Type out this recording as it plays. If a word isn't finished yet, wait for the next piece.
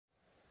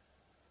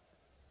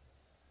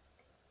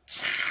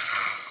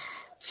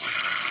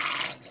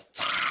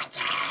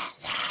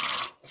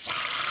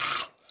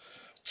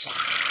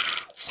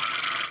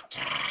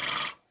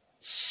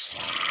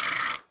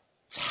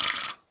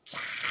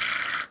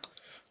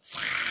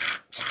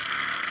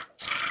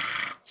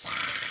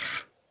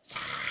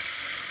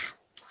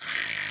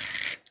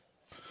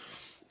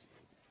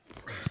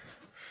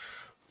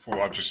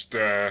thought I'd just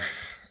add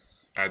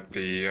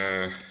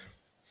the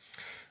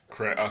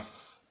Critter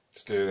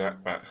to do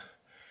that, but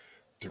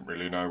didn't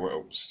really know what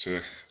else to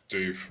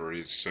do for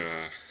his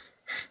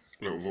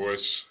little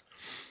voice.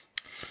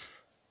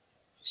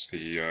 It's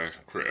the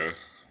Critter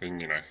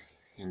thing, you know,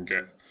 you can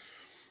get.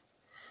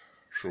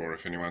 Sure,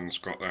 if anyone's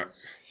got that,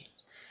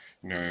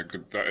 you know how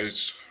good that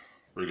is.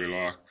 Really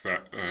like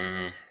that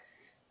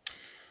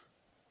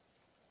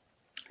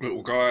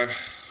little guy.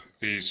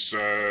 He's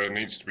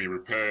needs to be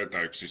repaired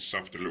though, because he's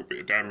suffered a little bit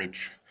of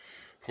damage.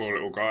 Poor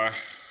little guy.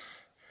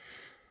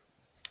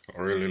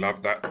 I really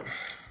love that.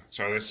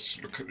 So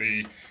let's look at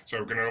the. So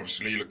we're going to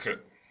obviously look at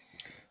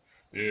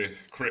the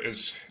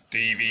Critters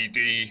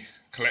DVD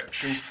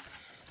collection.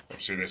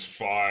 Obviously, there's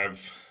 5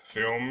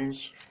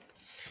 films,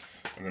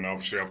 and then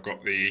obviously I've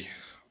got the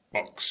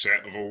box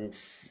set of all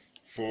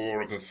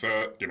 4 of the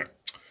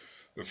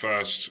the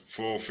first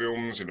 4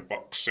 films in a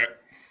box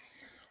set,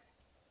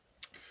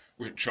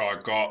 which I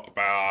got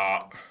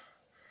about,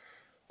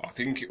 I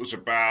think it was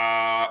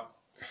about,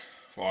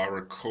 if I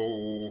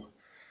recall,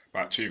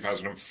 about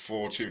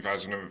 2004,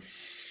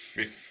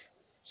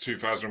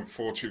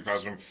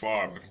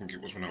 2005, I think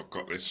it was when I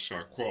got this,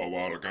 so quite a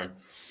while ago.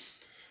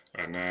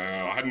 And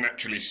I hadn't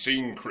actually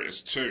seen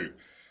Critters 2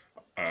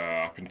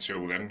 up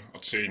until then.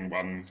 I'd seen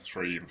 1,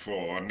 3 and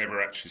 4. I'd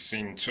never actually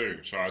seen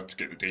 2, so I had to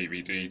get the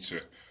DVD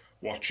to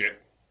watch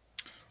it.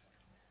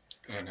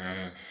 And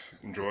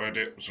enjoyed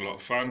it. It was a lot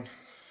of fun.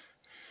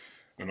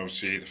 And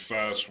obviously the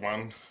first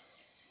one,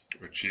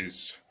 which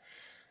is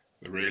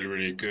the really,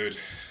 really good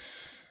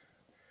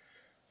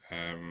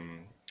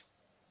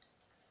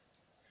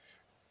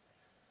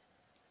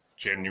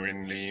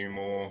genuinely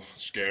more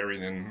scary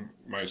than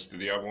most of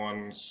the other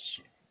ones.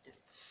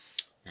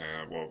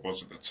 Well, it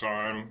was at the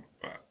time,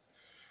 but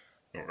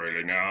not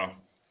really now.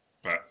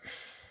 But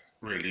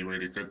really,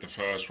 really good. The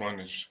first one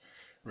is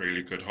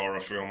really good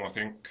horror film, I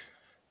think.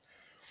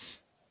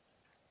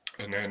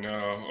 And then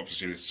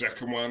obviously the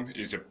second one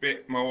is a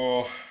bit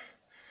more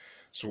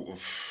sort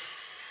of,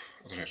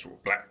 I don't know, sort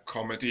of black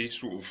comedy,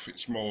 sort of.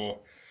 It's more,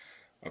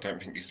 I don't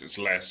think it's as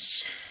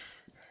less,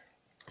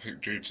 I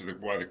think due to the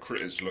way the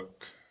critters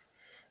look,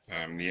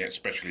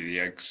 especially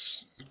the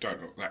eggs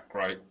don't look that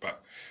great,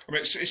 but I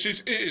mean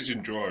it is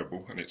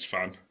enjoyable and it's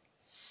fun.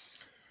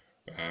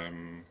 I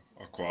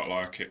quite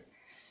like it.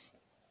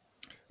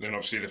 Then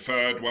obviously the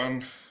third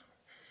one,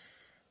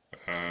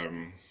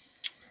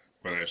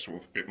 where they're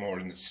sort of a bit more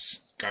in the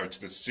go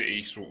to the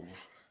city sort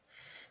of,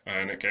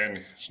 and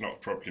again it's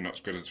probably not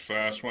as good as the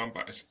first one,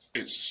 but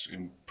it's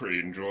pretty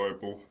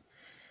enjoyable,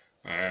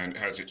 and it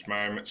has its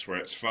moments where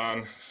it's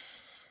fun.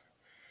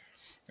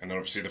 And then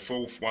obviously the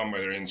fourth one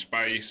where they're in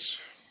space,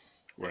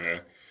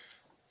 where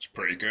it's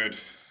pretty good.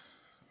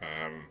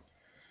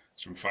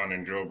 Some fun,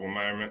 enjoyable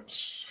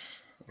moments.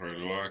 I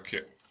really like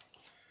it.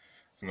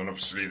 And then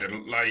obviously the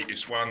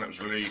latest one that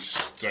was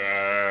released,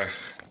 can't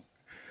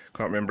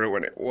remember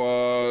when it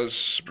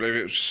was. I believe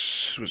it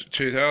was it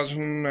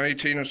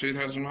 2018 or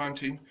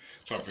 2019?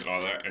 Something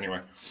like that. Anyway,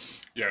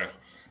 yeah,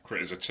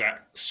 Critters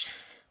Attack,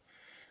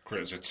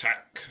 I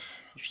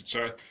should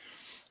say.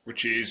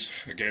 Which is,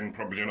 again,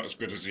 probably not as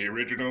good as the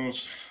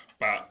originals,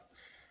 but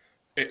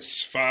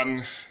it's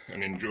fun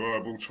and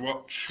enjoyable to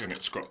watch, and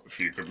it's got a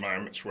few good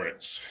moments where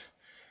it's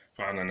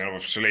fun. And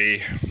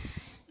obviously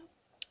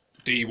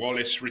Dee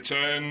Wallace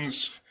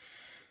returns,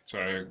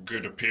 so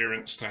good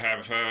appearance to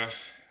have her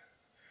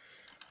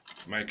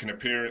make an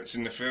appearance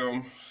in the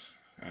film,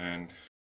 and